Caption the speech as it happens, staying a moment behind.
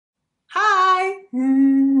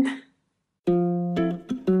Hello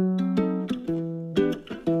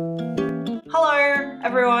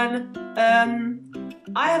everyone.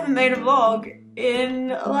 I haven't made a vlog in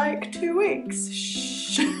like 2 weeks.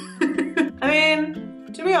 Shh. I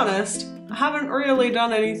mean, to be honest, I haven't really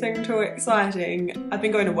done anything too exciting. I've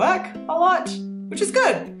been going to work a lot, which is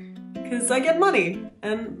good, because I get money,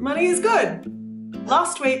 and money is good.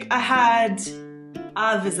 Last week I had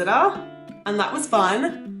a visitor, and that was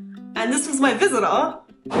fun. And this was my visitor.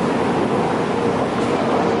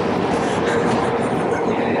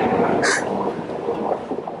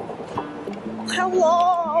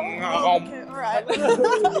 Hello! Okay, alright.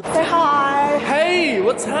 Say hi! Hey,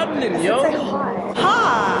 what's happening, yo? Say hi.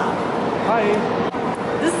 Hi! Hi.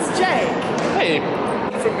 This is Jake. Hey.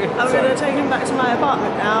 I'm gonna take him back to my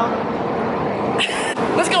apartment now.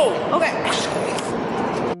 Let's go! Okay.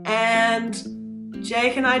 And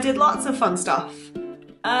Jake and I did lots of fun stuff.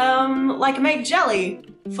 Like make jelly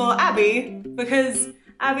for Abby, because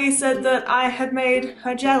Abby said that I had made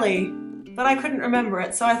her jelly, but I couldn't remember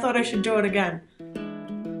it, so I thought I should do it again.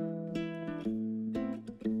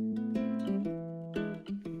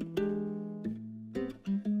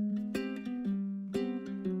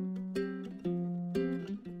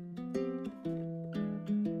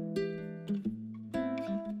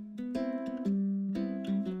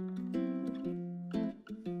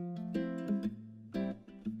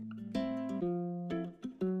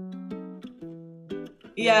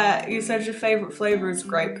 Yeah, you said your favorite flavor is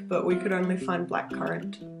grape, but we could only find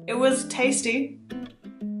blackcurrant. It was tasty.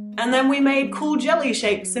 And then we made cool jelly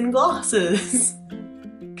shapes in glasses.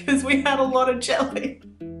 Because we had a lot of jelly.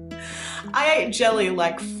 I ate jelly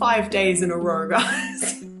like 5 days in a row,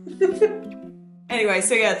 guys. Anyway,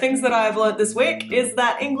 so yeah, things that I've learnt this week is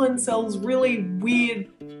that England sells really weird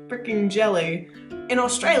freaking jelly. In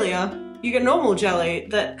Australia, you get normal jelly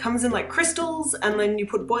that comes in like crystals, and then you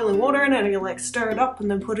put boiling water in it and you like stir it up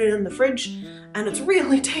and then put it in the fridge, and it's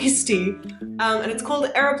really tasty. And it's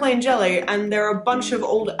called aeroplane jelly, and there are a bunch of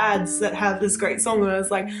old ads that have this great song where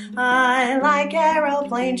it's like, I like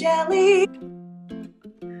aeroplane jelly.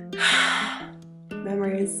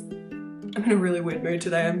 Memories. I'm in a really weird mood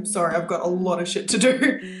today. I'm sorry, I've got a lot of shit to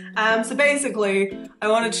do. So basically, I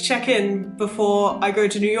wanted to check in before I go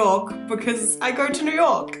to New York, because I go to New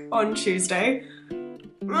York on Tuesday.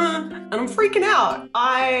 And I'm freaking out.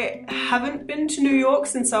 I haven't been to New York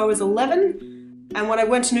since I was 11. And when I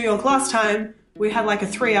went to New York last time, we had like a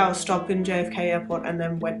 3-hour stop in JFK Airport and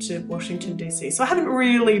then went to Washington, DC. So I haven't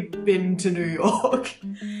really been to New York.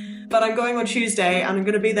 But I'm going on Tuesday and I'm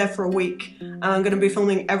gonna be there for a week, and I'm gonna be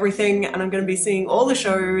filming everything, and I'm gonna be seeing all the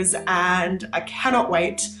shows, and I cannot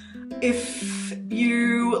wait. If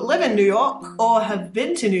you live in New York or have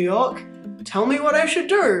been to New York, tell me what I should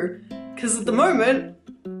do. Because at the moment,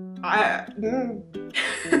 I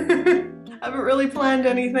haven't really planned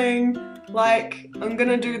anything. Like, I'm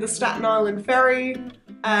gonna do the Staten Island ferry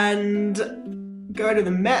and go to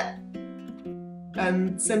the Met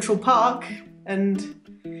and Central Park and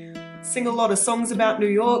sing a lot of songs about New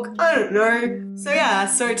York. I don't know. So yeah,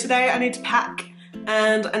 so today I need to pack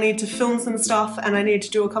and I need to film some stuff and I need to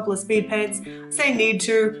do a couple of speed paints. I say need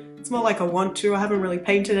to, it's more like I want to. I haven't really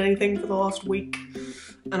painted anything for the last week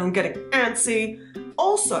and I'm getting antsy.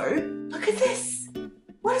 Also, look at this.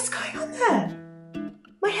 What is going on there?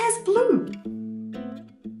 My hair's blue.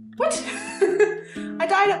 What? I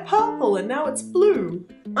dyed it purple and now it's blue.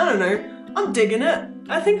 I don't know. I'm digging it.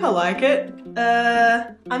 I think I like it.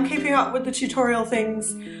 I'm keeping up with the tutorial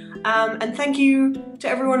things. And thank you to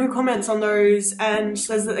everyone who comments on those and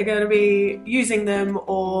says that they're going to be using them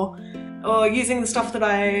or using the stuff that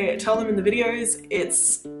I tell them in the videos.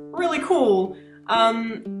 It's really cool.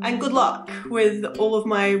 And good luck with all of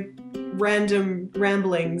my random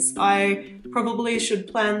ramblings. I probably should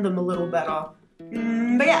plan them a little better.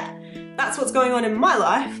 But yeah, that's what's going on in my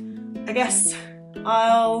life. I guess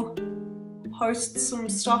I'll post some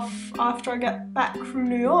stuff after I get back from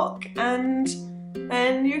New York, and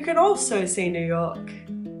then you can also see New York.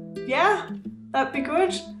 Yeah? That'd be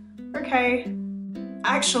good? Okay.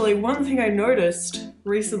 Actually, one thing I noticed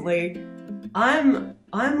recently, I'm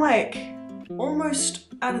like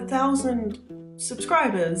almost at 1,000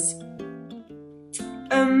 subscribers.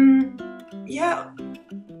 Yeah.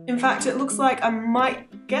 In fact, it looks like I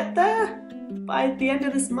might get there by the end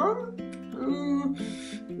of this month.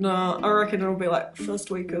 No, I reckon it'll be like first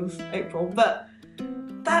week of April, but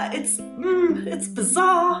that it's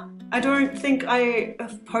bizarre. I don't think I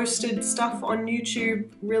have posted stuff on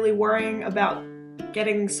YouTube really worrying about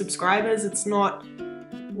getting subscribers. It's not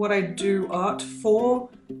what I do art for.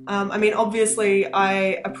 I mean, obviously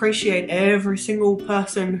I appreciate every single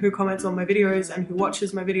person who comments on my videos and who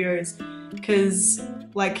watches my videos, because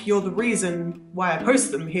like, you're the reason why I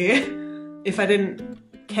post them here. If I didn't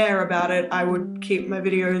care about it, I would keep my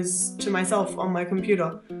videos to myself on my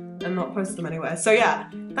computer and not post them anywhere. So yeah,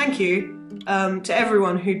 thank you to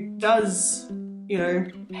everyone who does, you know,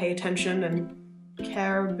 pay attention and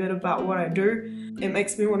care a bit about what I do. It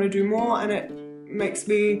makes me want to do more, and it makes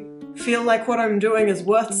me feel like what I'm doing is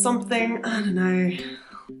worth something. I don't know.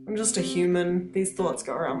 I'm just a human. These thoughts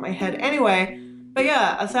go around my head. Anyway, but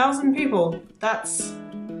yeah, 1,000 people. That's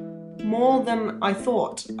more than I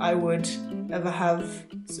thought I would ever have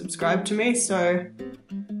subscribed to me, so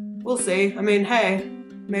we'll see. I mean, hey,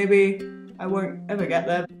 maybe I won't ever get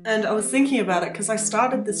there. And I was thinking about it because I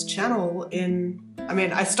started this channel in,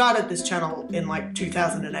 I started this channel in like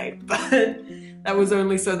 2008, but that was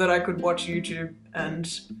only so that I could watch YouTube,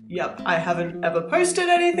 and yep, I haven't ever posted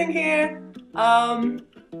anything here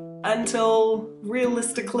until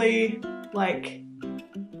realistically like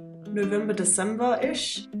November,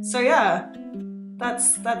 December-ish. So yeah,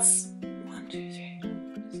 that's 1, 2, 3,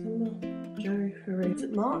 December, January, February. Is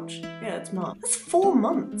it March? Yeah, it's March. That's 4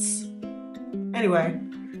 months. Anyway,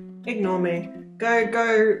 ignore me.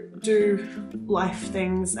 Go do life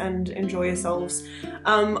things and enjoy yourselves.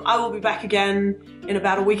 I will be back again in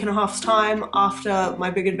about a week and a half's time after my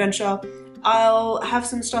big adventure. I'll have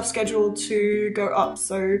some stuff scheduled to go up,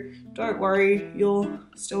 so don't worry, you'll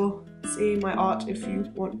still see my art if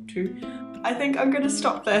you want to. I think I'm gonna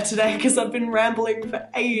stop there today because I've been rambling for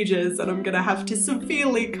ages and I'm gonna have to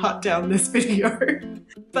severely cut down this video.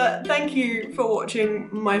 But thank you for watching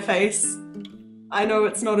my face. I know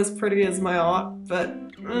it's not as pretty as my art, but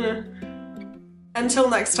until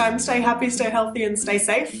next time, stay happy, stay healthy, and stay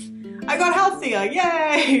safe. I got healthier,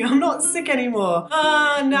 yay! I'm not sick anymore.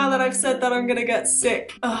 Now that I've said that, I'm gonna get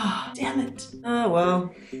sick. Damn it. Oh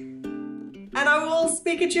well. And I will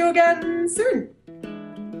speak at you again soon.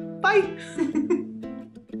 Bye.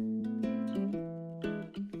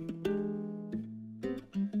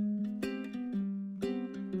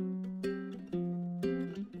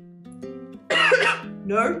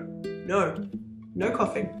 No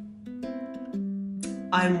coughing.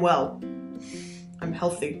 I'm well. I'm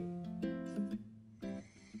healthy.